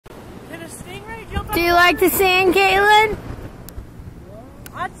stingray jump out? Do you like the sand, Kaitlyn?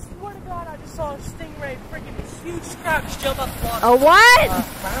 I swear to God, I just saw a stingray, freaking huge crouch jump out the water. A what? A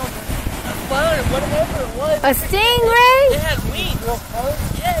flounder, whatever it was. A stingray? It had wings.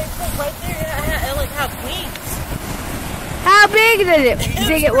 Yeah, it was right there. It like had wings. How big did it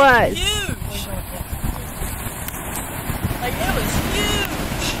think it was? Huge. Like it was huge.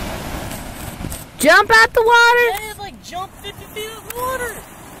 Jump out the water? Yeah, it like jumped 50 feet out the water.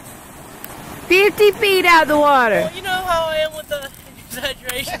 50 feet out the water. Well, you know how I am with the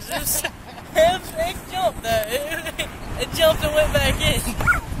exaggerations. It jumped though. It jumped and went back in.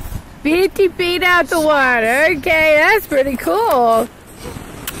 50 feet out the water. Okay, that's pretty cool.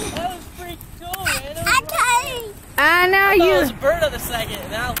 That was pretty cool, man. I know I thought you. it was a bird on a second,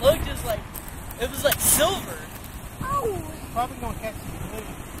 and I looked just like it was like silver. Oh. Probably gonna catch it.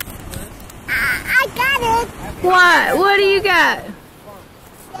 I got it. What? What do you got?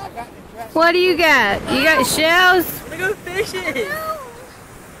 What do you got? You got shells? We're gonna go fishing.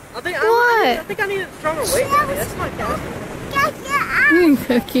 What? I think I need a stronger weight. That's my casting.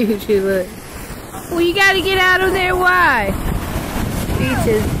 So cute you look. Well, you gotta get out of there. Why? Beach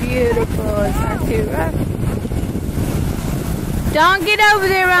is beautiful. It's not too rough. Don't get over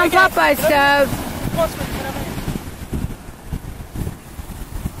there around Popeye's stuff.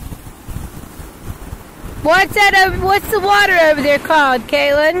 What's that? What's the water over there called,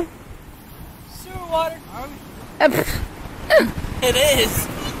 Kaitlyn? Sewer water. It is.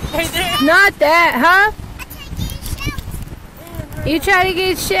 Right there. Not that, huh? You try to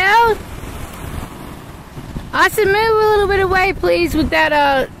get shelled? Austin, move a little bit away, please, with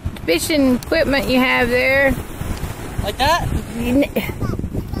that fishing equipment you have there. Like that?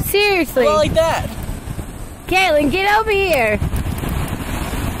 Seriously. Well, like that. Kaitlyn, get over here.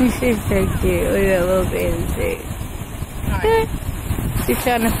 She's so cute. Look at that little baby face. She's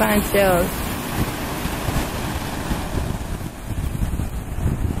trying to find shells.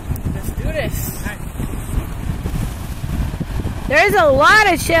 Let's do this. There's a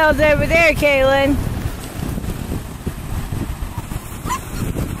lot of shells over there, Kaitlyn.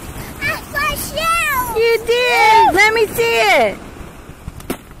 I saw shells. You did. Let me see it.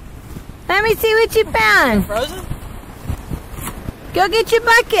 Let me see what you found. Frozen? Go get your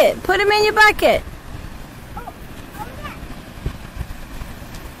bucket. Put them in your bucket.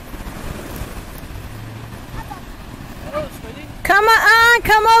 Come on,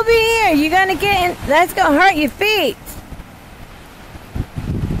 come over here. You're gonna get in. That's gonna hurt your feet.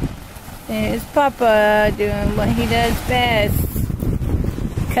 There's Papa doing what he does best.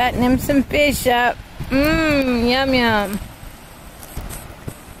 Cutting him some fish up. Mmm, yum yum.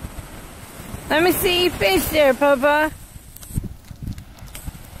 Let me see your fish there, Papa.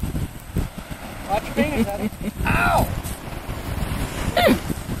 Watch your fingers, Daddy. Ow!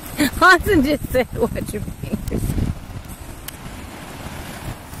 Austin just said, watch your fingers.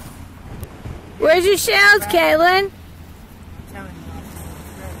 Where's your shells, Kaitlyn?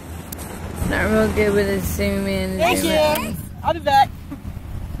 Not real good with a zoom in. Thank you. I'll be back.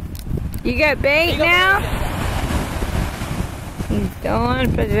 You got bait now? He's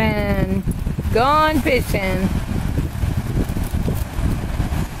going fishing. Gone fishing.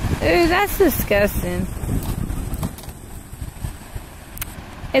 Ooh, that's disgusting.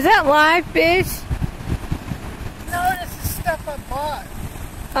 Is that live fish? No, this is stuff I bought.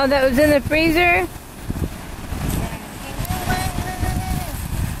 Oh, that was in the freezer?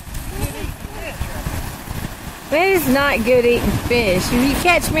 That is not good eating fish. If you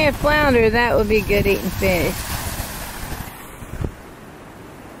catch me a flounder, that would be good eating fish.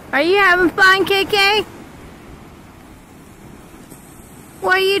 Are you having fun, KK?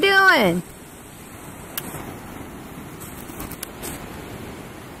 What are you doing?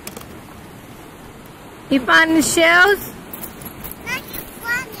 You finding shells? I can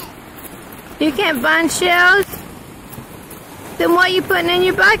find it. You can't find shells? Then what are you putting in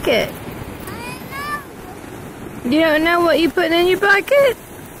your bucket? I don't know. You don't know what you putting in your bucket?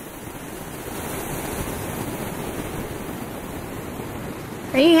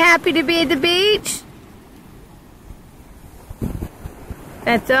 Are you happy to be at the beach?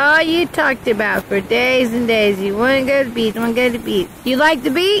 That's all you talked about for days and days. You want to go to the beach, want to go to the beach. You like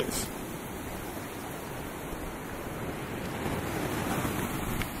the beach?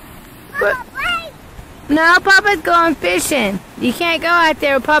 Papa, wait. No, Papa's going fishing. You can't go out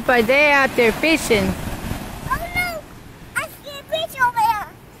there with Papa. They're out there fishing. Oh no, I see a fish over there.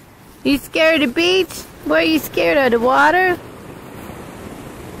 You scared of the beach? What are you scared of, the water?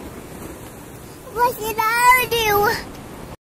 What should I do?